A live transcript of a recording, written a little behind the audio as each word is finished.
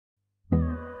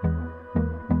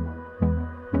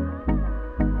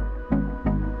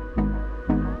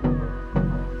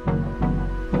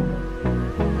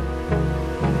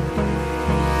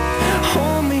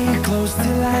close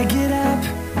till I get up.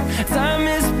 Time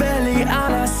is barely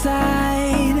on our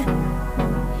side.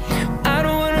 I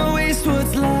don't wanna waste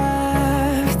what's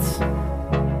left.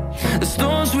 The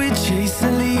storms we chase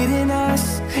are leading us,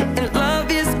 and love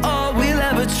is all we'll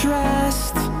ever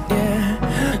trust. Yeah,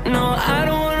 no, I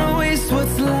don't wanna waste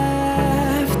what's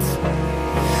left.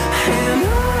 And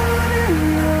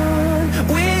on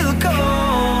we'll go,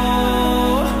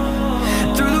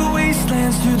 through the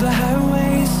wastelands, through the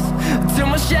highways, till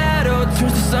my shadow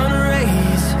turns to sun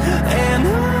rays. And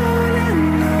on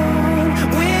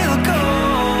we'll go,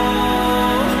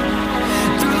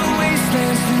 through the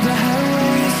wastelands, through the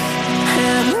highways,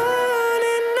 and on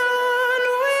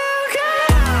we'll go.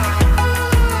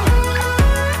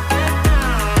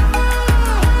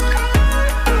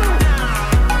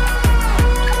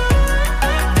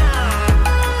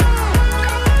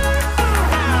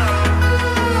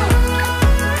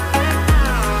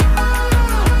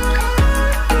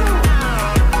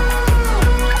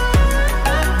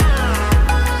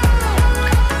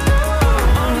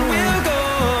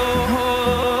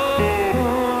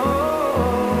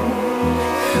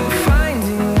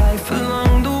 Finding life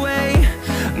along the way,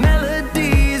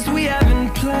 melodies we haven't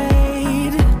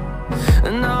played.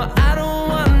 No, I don't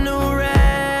want no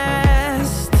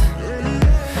rest.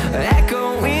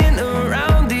 Echoing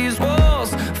around these walls,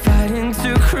 fighting to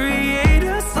create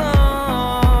a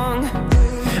song.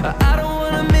 I don't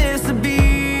wanna miss a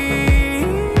beat.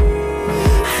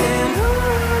 And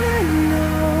on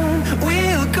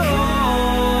we'll go,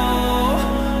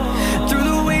 through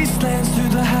the wastelands,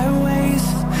 through the highways,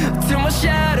 till my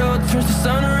shadow turns to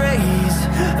sun rays.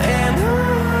 And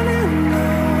on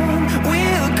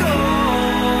we'll go,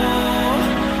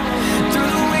 through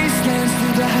the wastelands,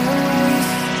 through the highways,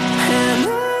 and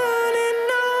on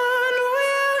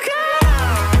we'll go.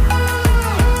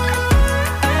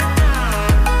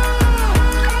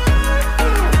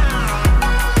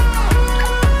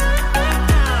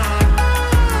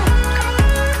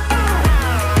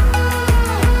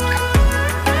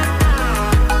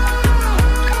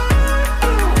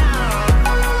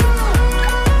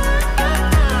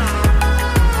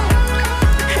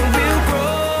 And we'll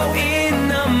grow in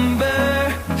number,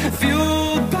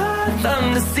 fueled by them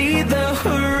to see the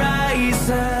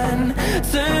horizon,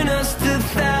 turn us to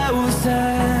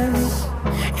thousands.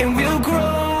 And we'll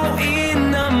grow in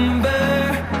number,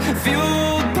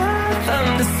 fueled by them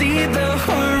to see the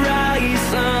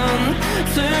horizon,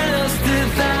 turn us to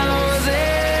thousands.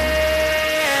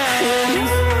 And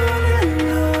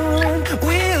on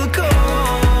we'll go,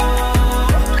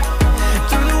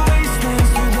 through the wastelands,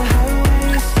 through the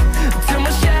highways, till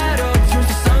my shadow turns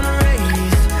to sun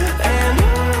rays. And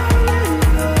on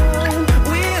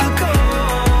we'll go,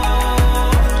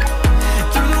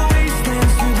 through the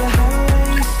wastelands, through the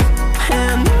highways,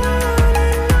 and on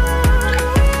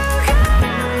we'll go.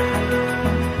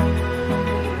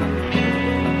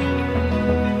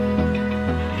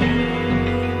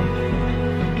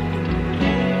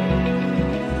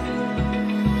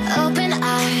 Open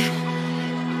eye,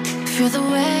 feel the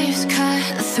waves cut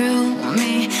through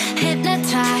me,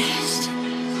 hypnotized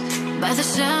by the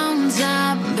sounds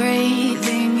I'm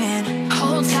breathing in.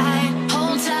 Hold tight,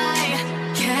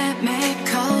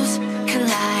 chemicals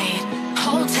collide.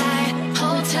 Hold tight,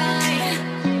 hold tight,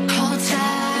 hold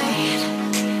tight.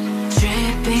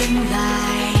 Dripping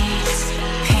lights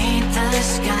paint the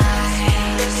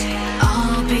skies,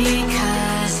 all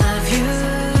because of you.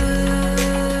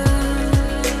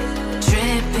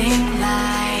 Dripping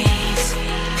lights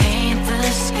paint the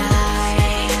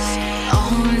skies,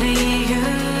 only you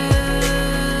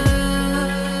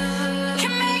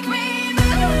can make me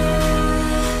move.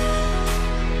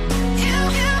 You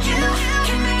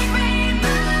can make me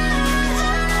move.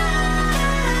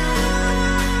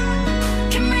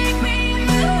 Can make me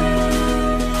move.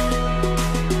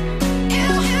 You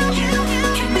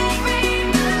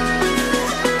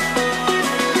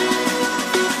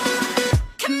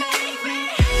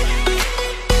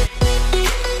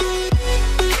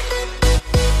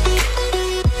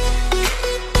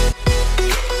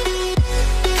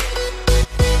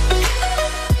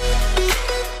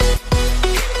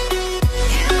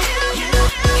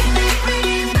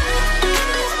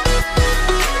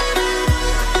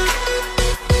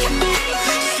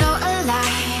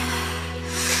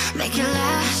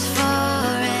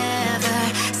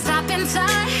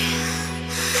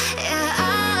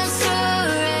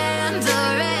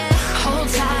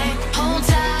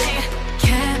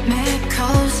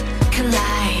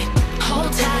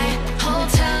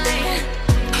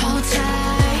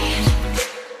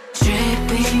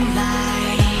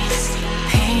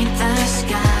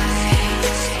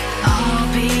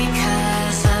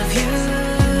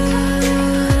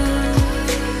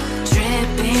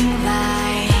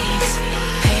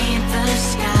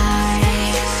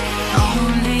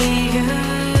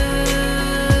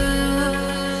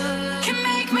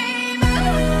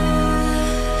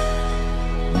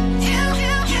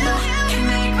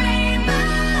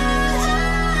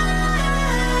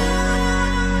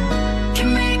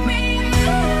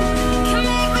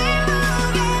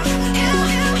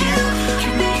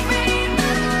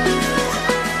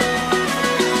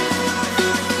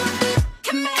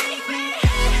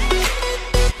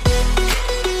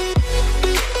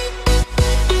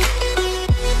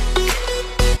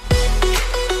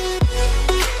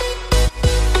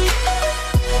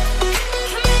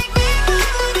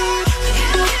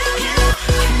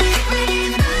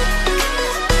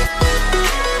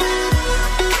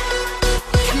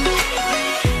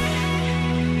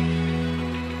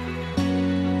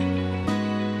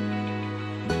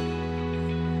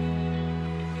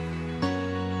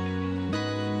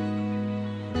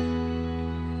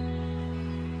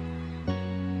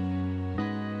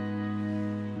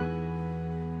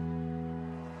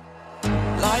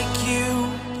like you,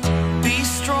 be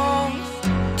strong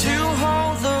to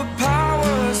hold the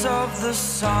powers of the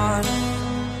sun.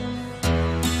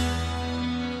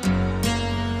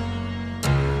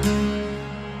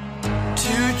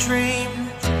 To dream,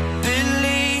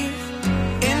 believe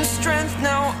in strength.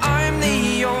 Now I'm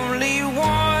the only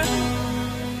one,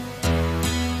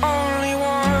 only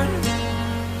one.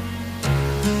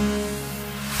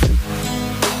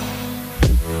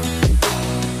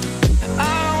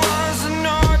 I was an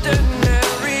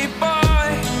ordinary boy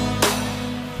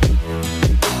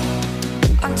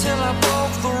until I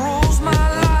broke the rules. My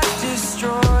life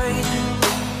destroyed,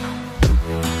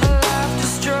 a life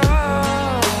destroyed.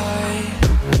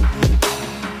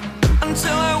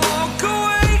 Until I walk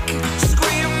awake,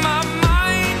 scream my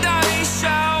mind, I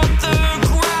shout, the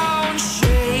ground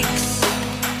shakes.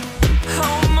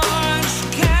 How much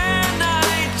can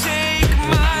I take?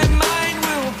 My mind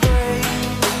will break.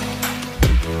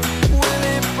 Will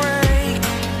it break?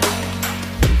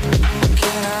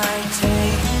 Can I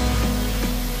take?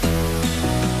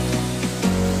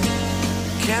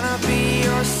 Can I be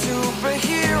your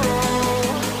superhero?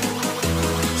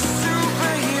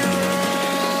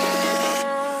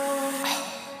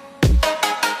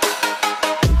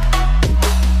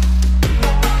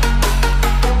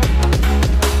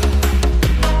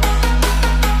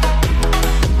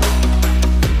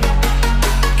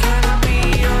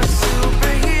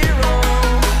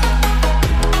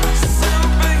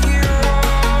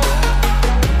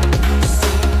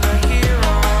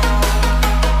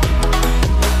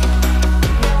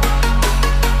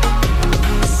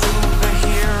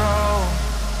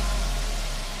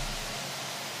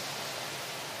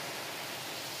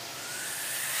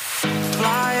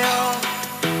 Fly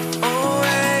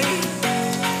away.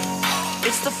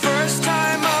 It's the first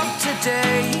time of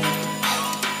today.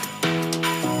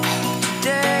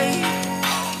 Today.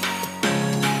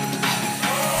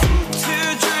 To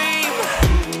dream,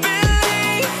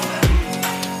 believe.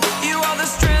 You are the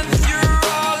strength, you're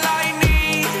all I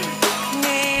need.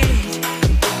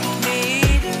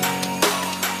 Need.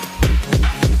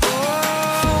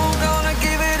 Oh, gonna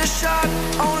give it a shot.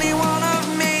 Only one of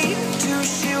me to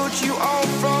shield you all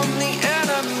from the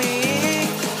enemy.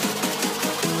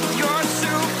 You're a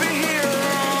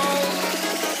superhero.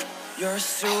 You're a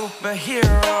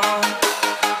superhero.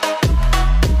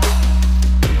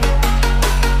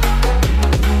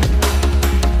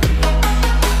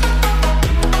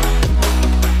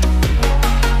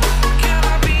 Can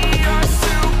I be your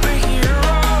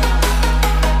superhero?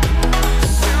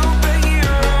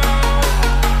 Superhero.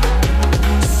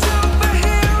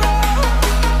 Superhero.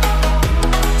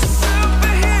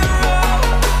 Superhero.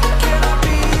 Can I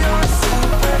be your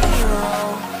superhero?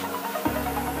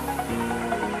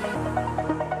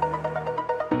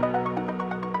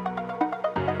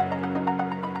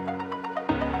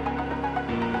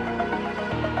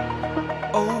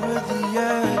 Over the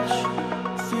edge,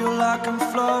 feel like I'm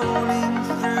floating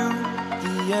through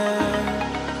the air.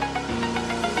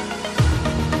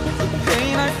 The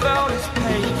pain I felt is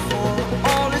paid for,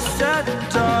 all is said and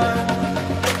done.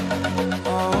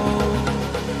 Oh,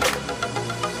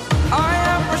 I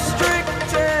am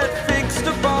restricted, fixed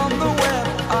upon the web.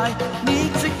 I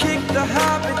need to kick the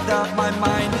habit that my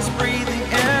mind is breathing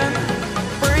in.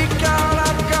 Break out,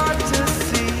 I've got to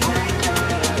see.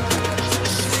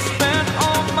 Spent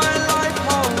all my life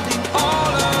holding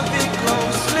all of it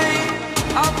closely.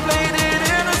 I played it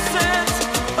innocent,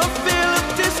 a feel of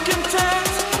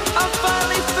discontent. I'm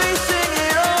finally facing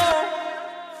it all,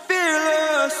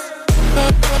 fearless.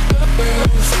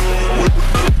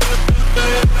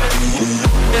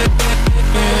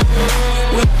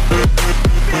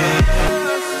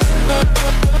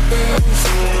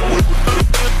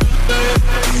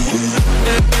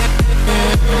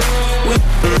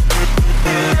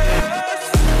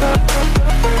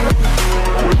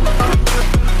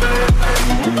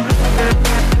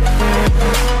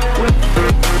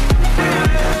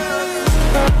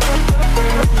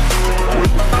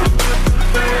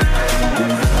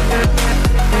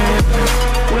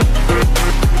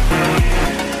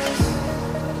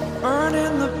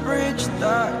 Burning the bridge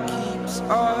that keeps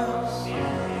us.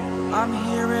 I'm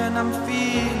here and I'm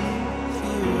feeling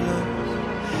fearless.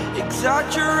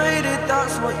 Exaggerated,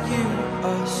 that's what you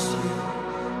assume.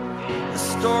 The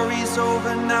story's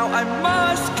over now, I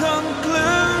must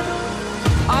conclude.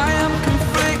 I am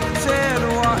conflicted,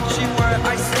 watching where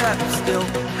I step still,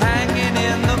 hanging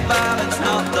in the balance.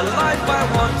 Not the life I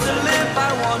want to live,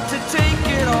 I want to take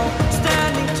it all.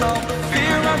 Standing tall,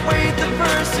 fear I weighed the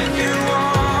person you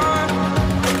are.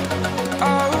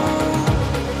 Oh,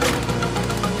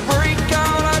 break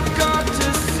out, I've got to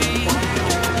see.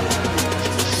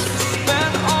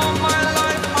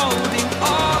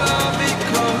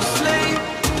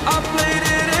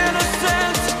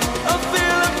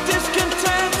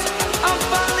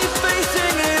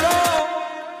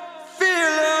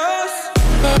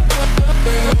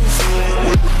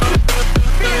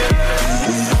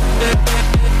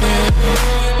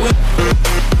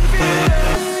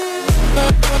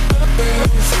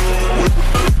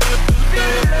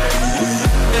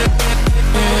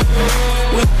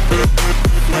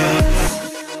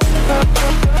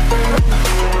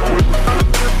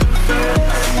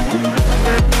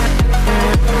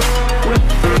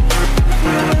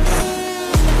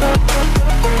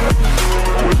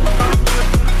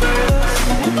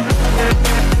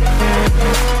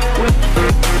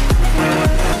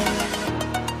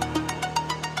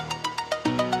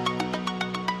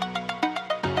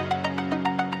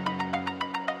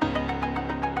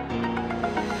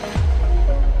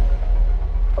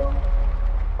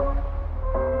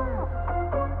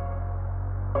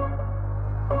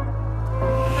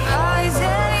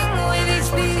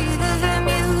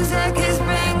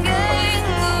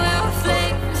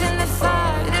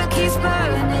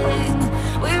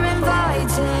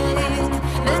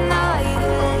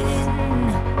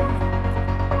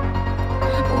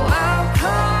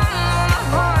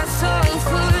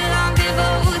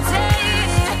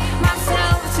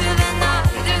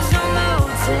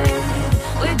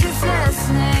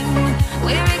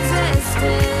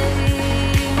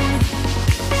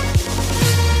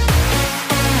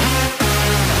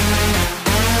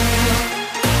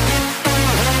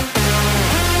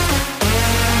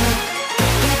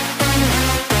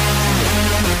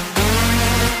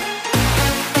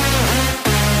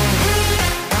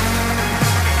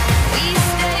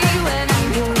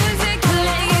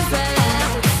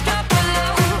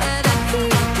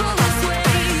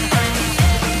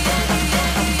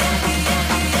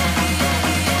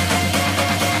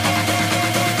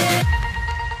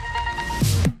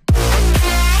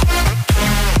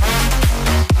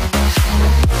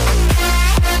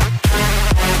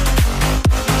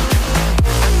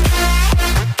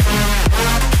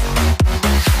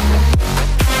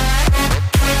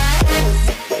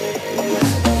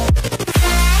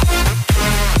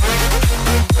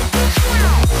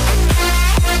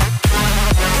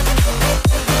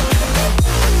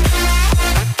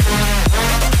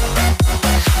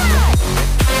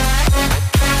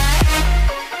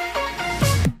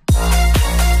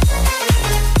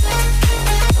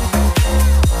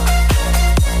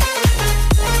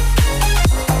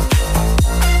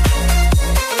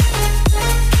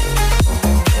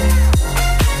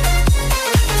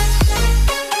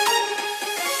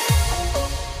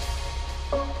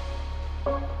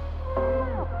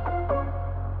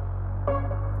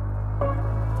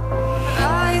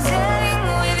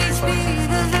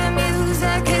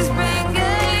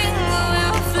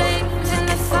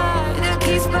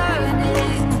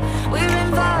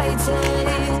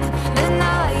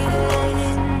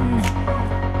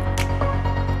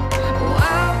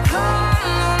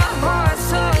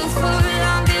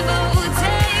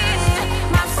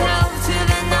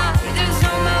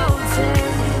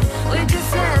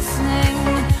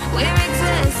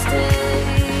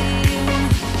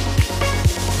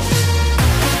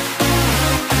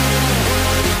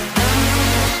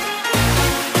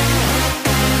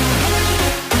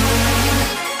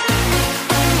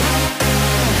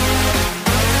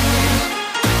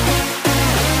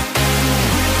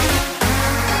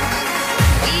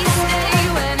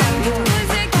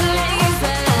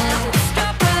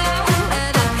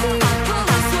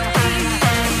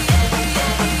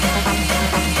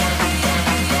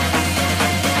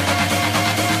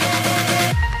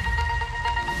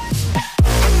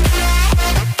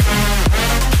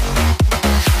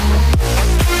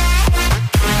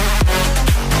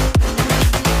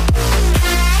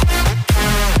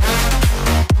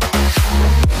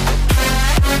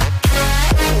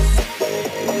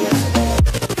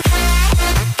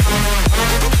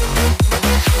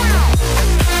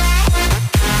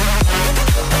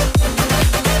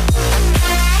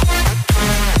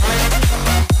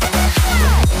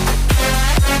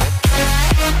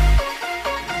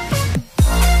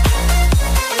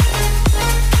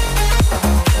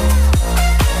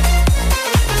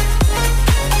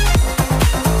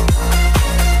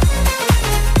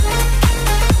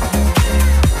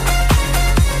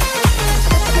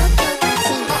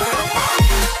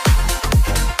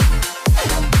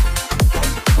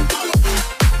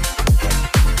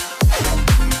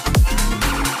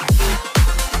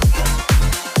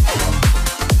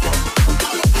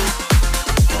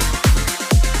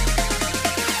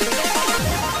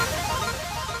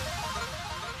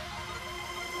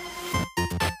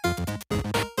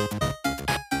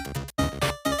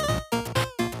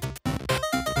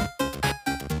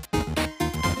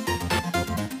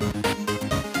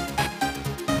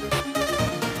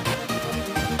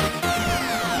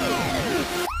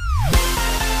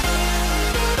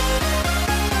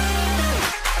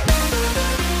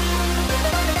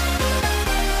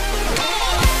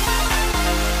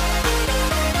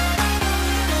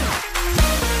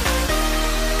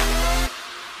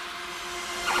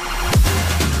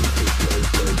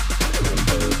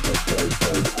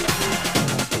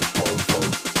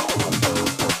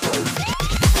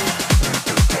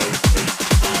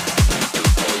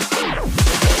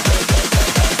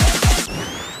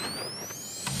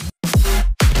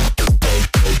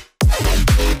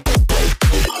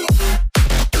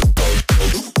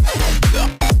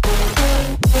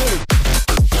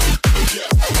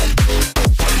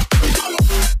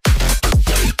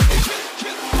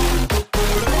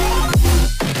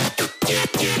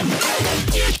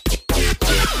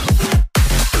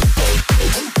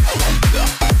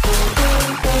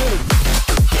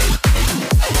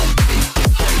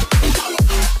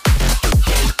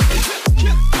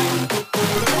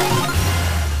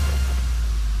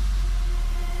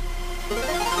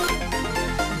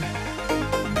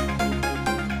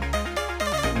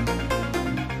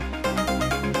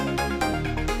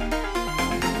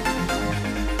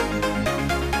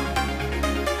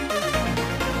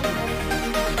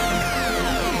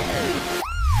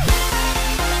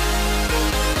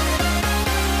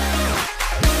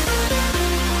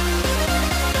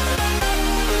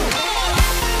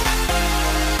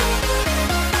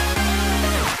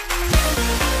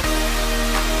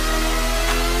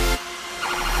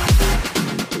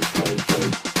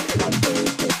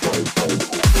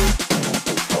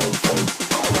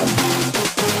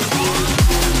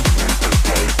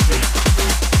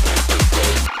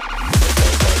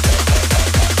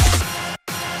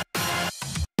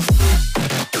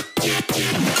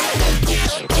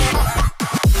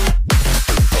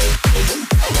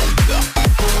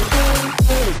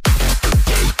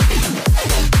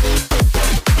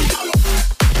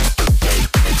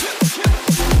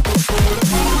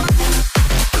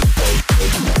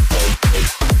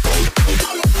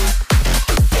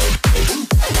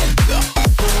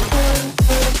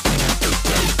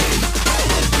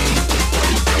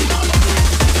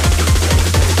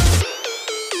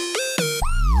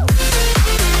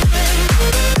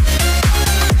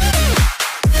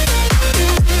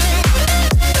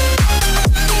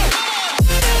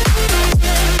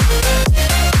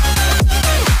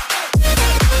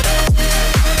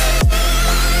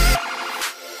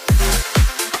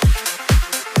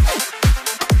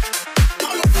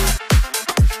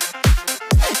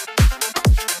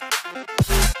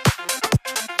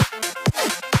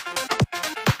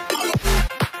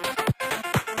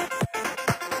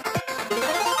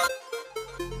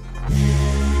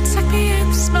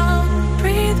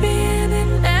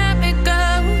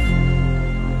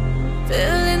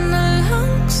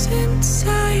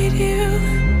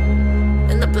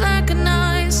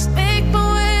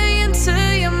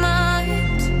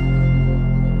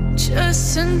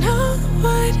 just to know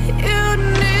what you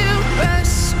knew.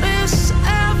 Restless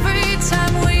every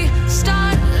time we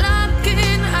start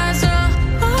locking eyes.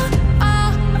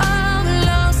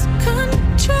 Lost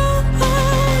control.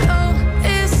 Oh,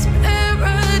 it's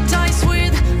paradise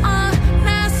with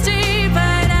honesty,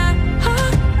 but I'm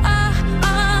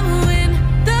in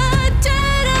the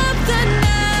dead of the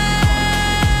night.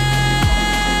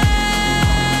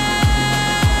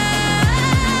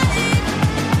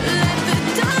 Let the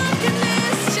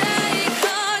darkness take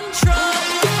control.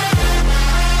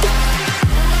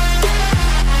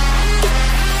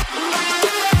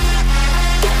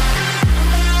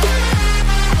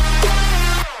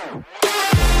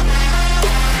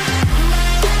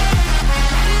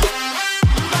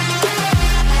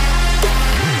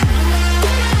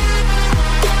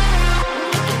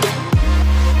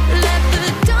 Let the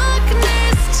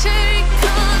darkness take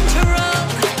control.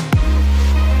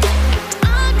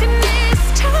 Darkness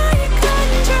take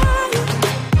control.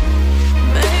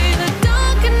 May the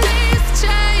darkness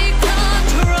take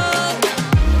control.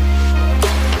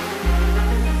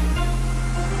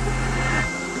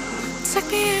 Take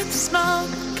me in the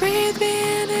smoke, breathe me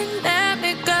in and let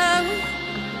me go.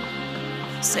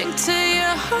 Sink to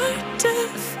your heart to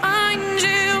find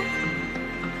you.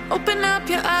 Open up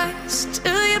your eyes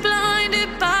till you're blinded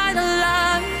by the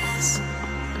lies,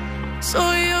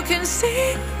 so you can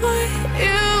see what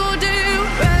you do.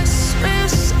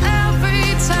 Restless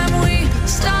every time we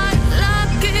start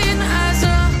locking eyes.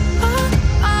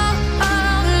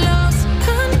 Lost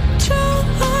control.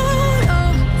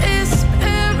 Oh, it's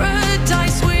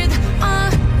paradise with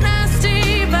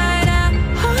honesty, but I'm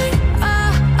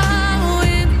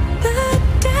in the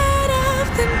dead of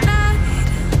the night.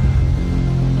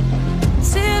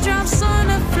 Teardrops on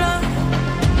the floor.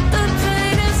 The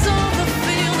pain is over.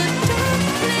 Feel the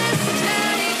darkness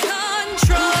take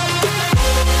control.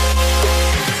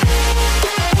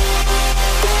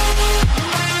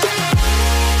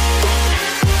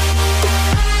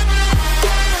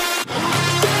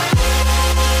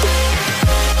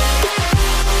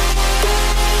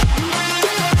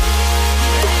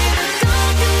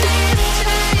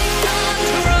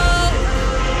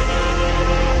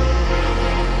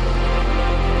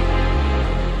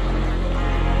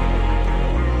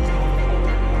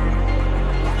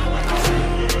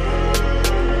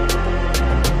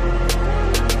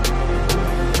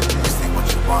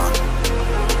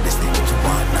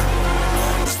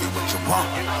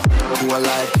 Who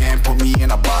alive can't put me in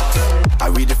a box. I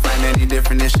redefine any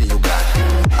definition you got.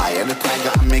 I am the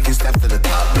tiger, I'm making steps to the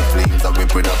top. The flames, I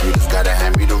rip it up, you just gotta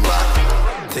hand me the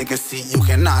rock. Take a seat, you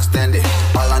cannot stand it.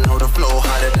 All I know, the flow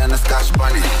harder than a Scotch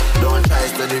bonnet. Don't try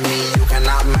study me, you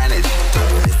cannot manage.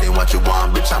 This ain't what you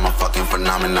want, bitch, I'm a fucking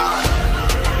phenomenon.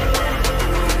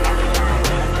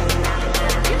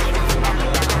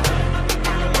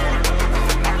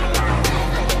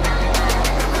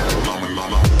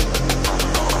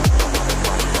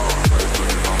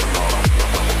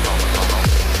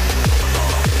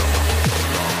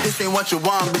 This ain't what you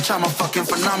want, bitch, I'm a fucking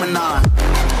phenomenon.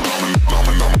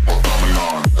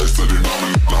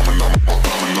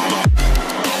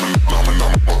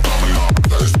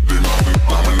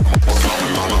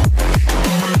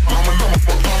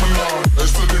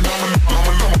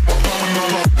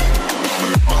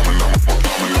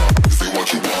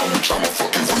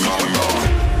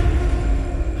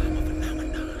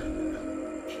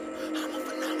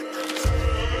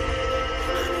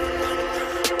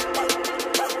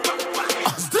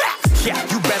 Yeah,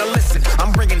 you better listen.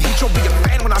 I'm bringing heat, you'll be a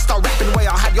fan when I start rapping. Way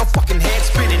I'll have your fucking head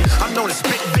spinning. I'm known as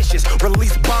spit vicious,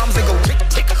 release bombs and go tick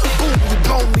tick. Boom, you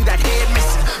blow me that head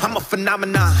missing. I'm a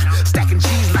phenomenon, stacking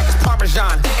cheese like it's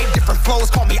Parmesan. 8 different flows,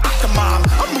 call me Octomom.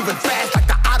 I'm moving fast like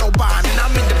the Autobahn, and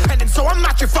I'm independent, so I'm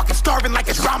not your fucking starving like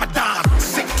it's Ramadan.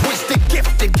 Sick, twisted,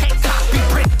 gifted, can't copy,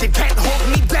 printed, can't hold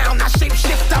me down. I shape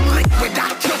shift, I'm liquid.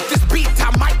 I killed this beat, I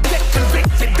might get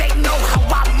convicted. They know how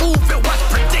I move, it was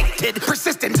predicted.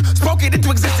 Persistent, spoke it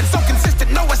into existence, so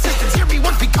consistent, no assistance. Hear me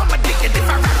once, become addicted. If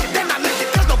I rap it, then I live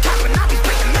it. There's no cap, and I'll be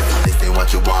spitting this. This ain't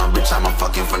what you want, bitch, I'm a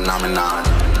fucking phenomenon.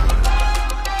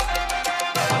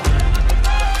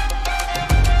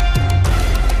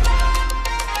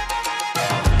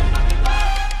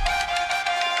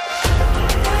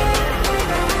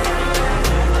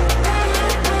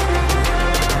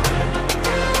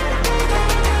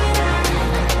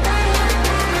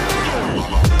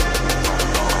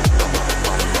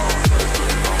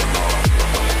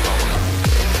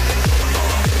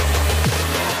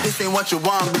 This ain't what you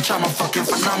want, bitch, I'm a fucking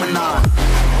phenomenon.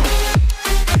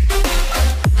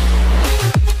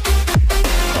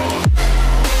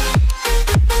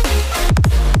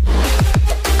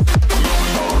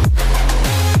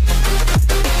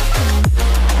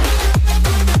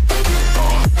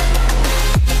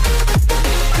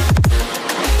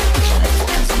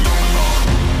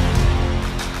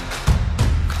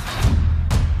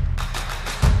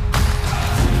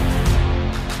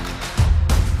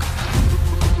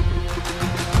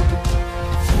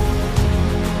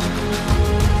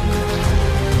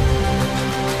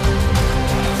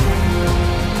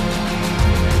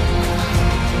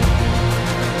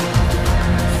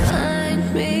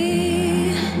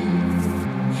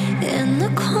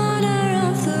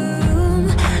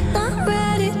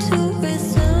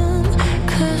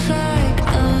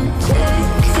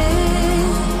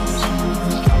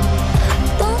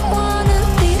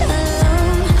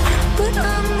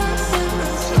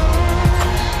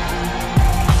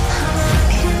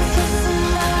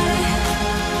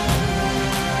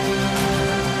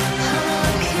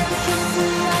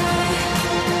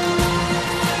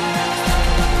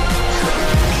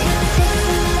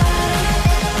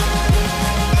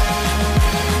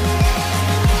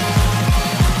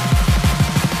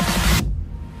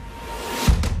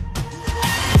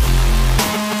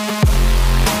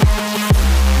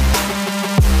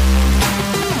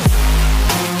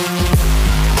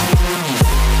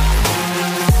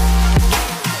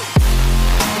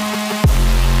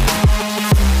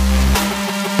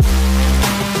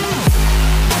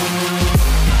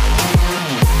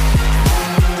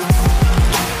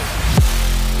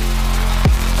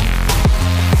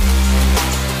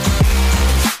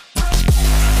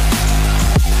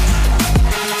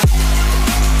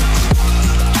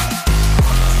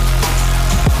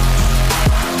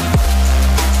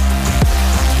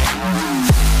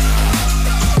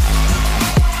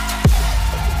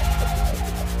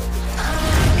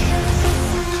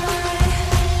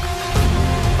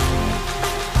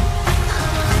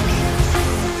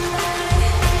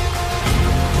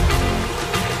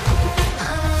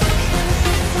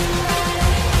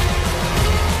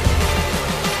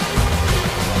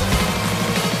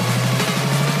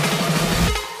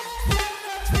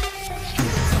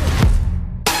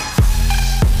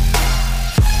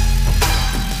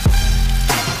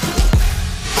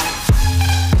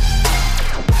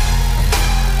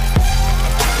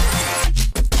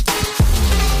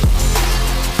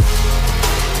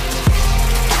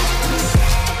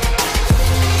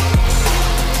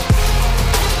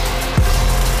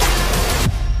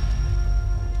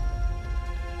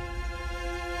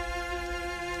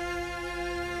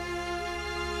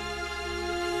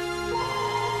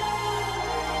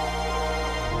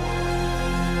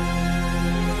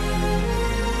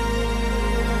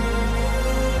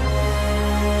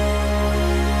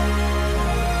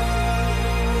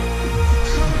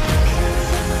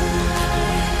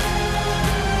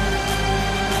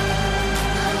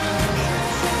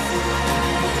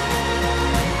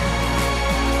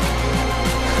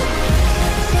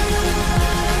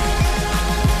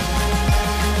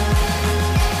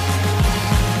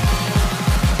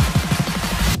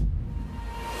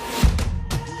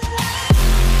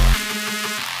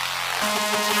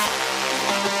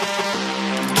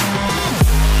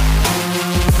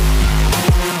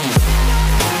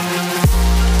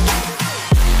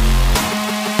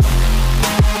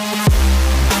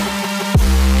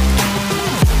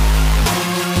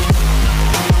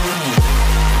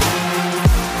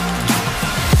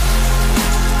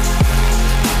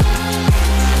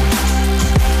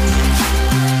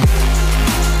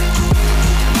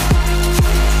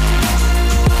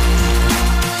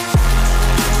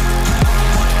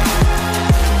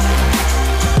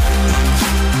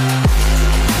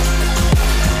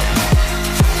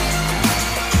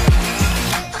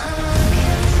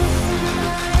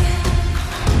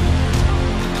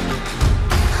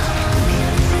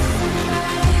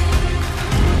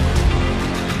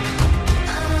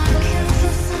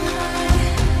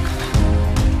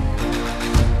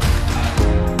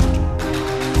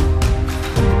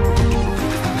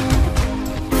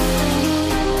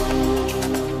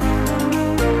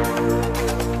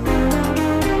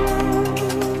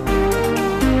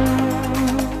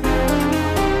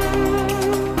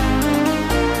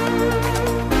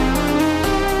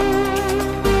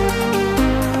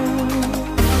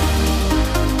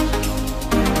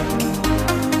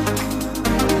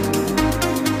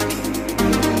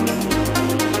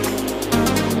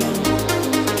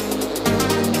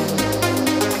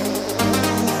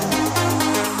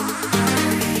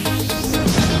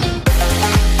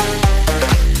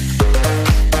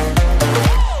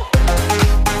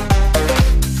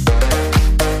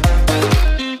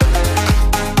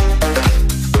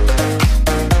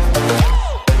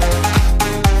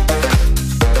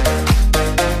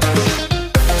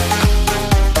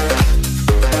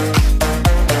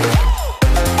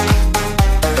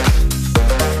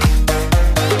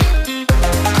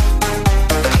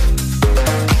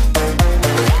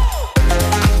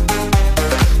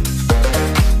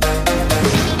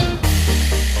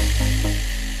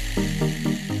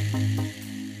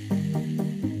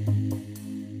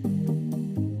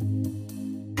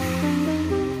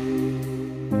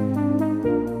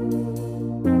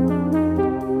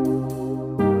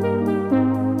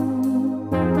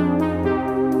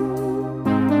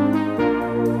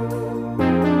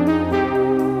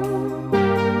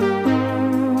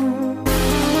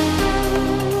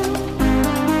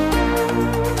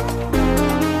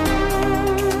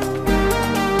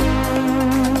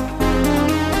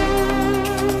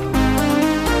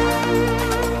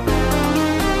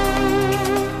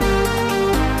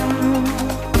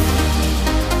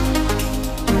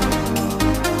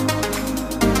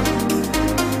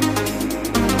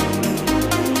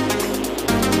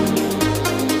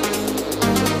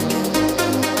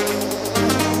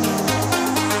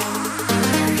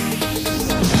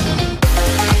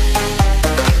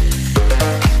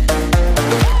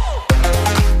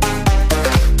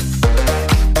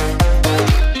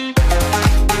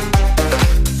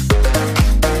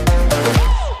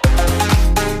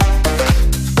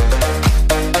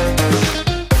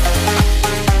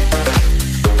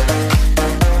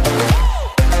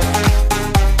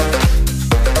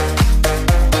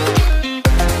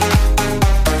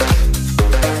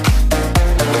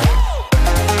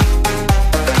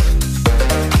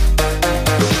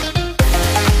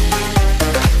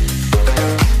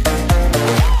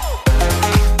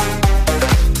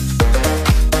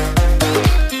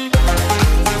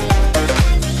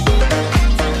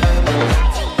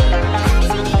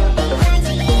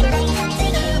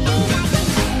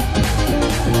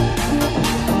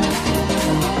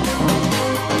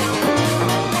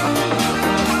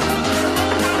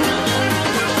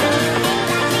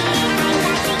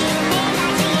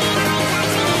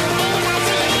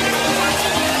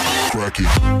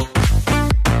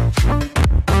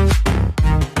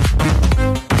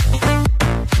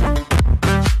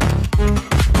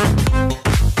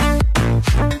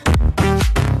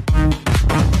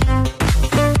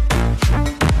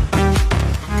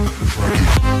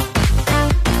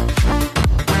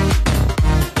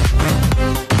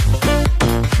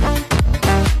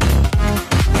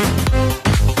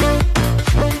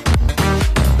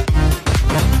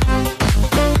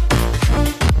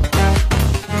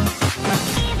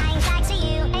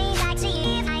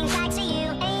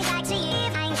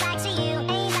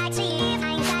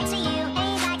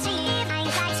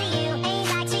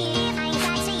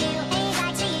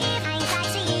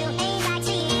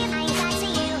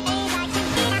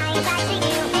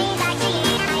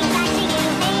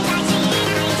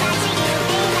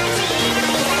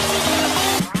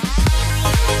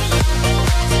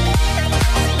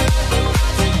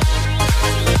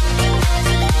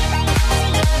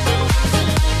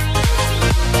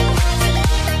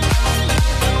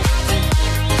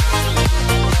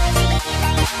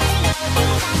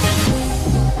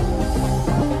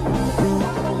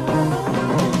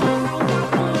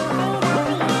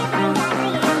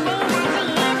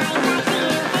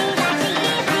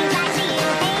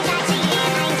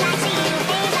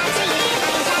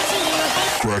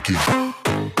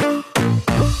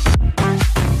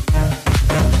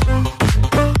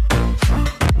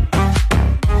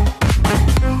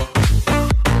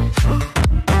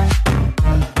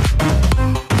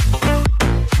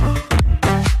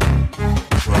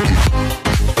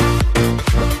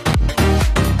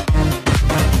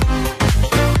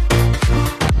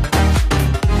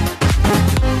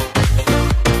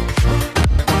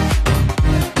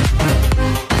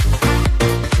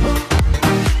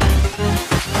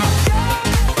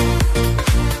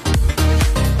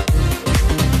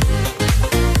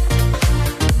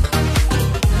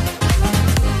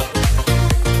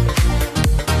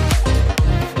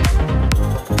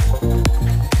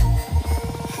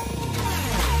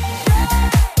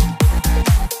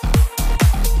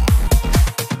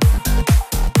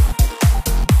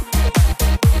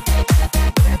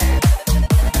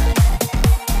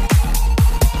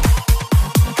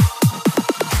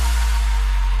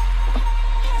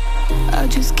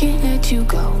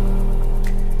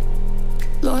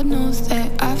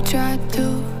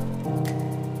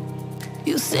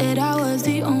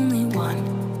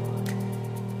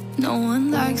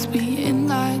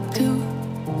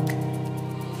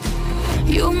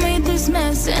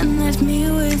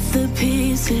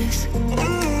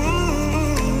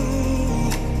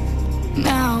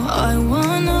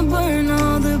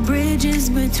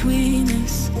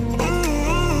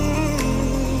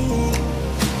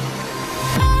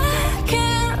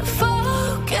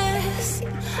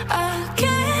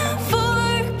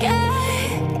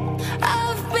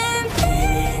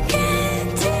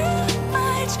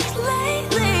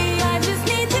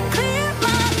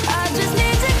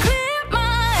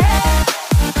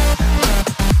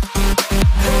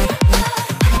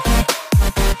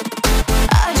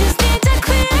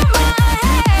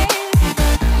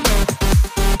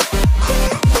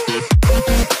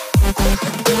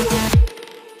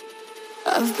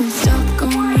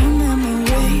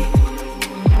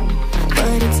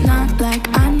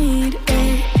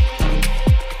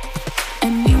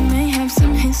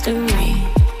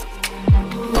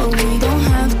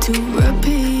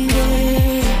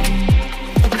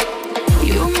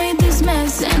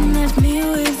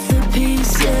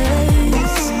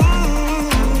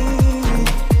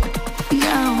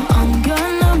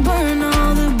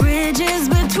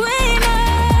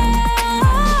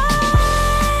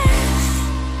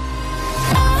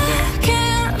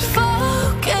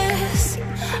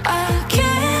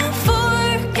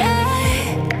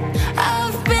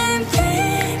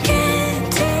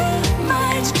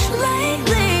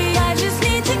 I just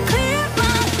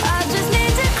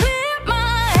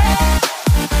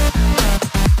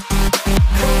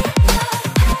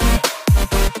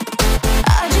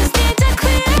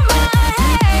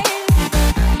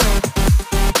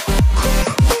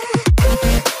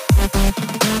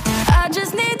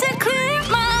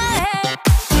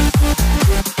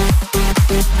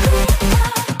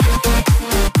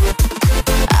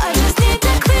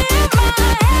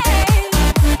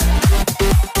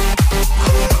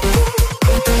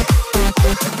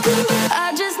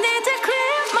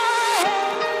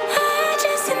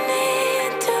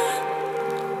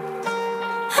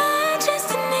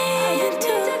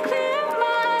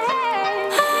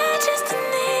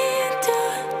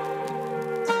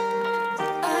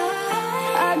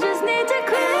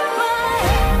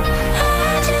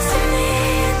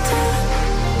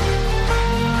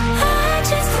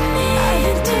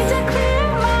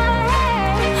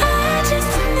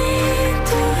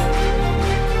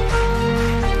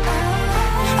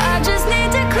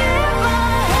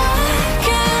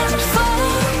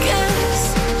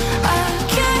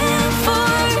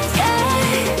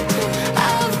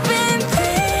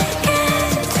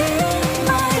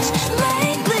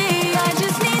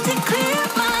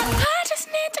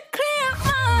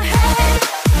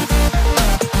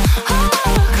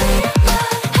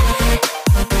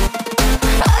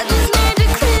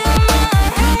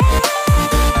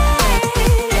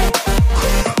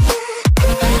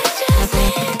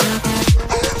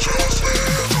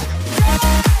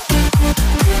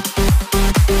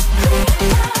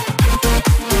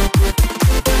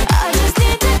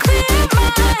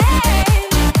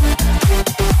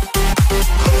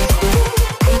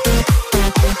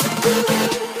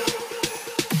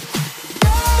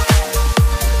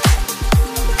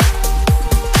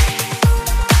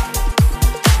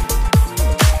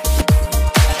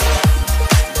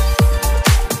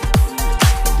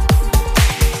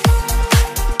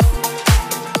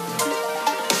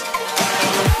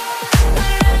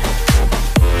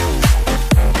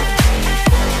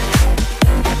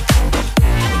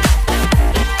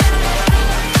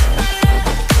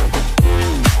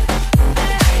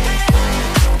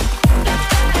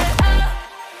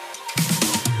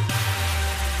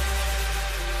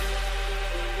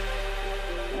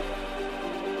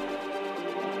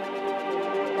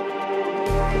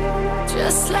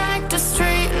Just like the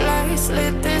street lights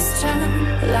lit this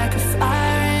town, like a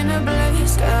fire in a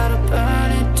blaze, gotta burn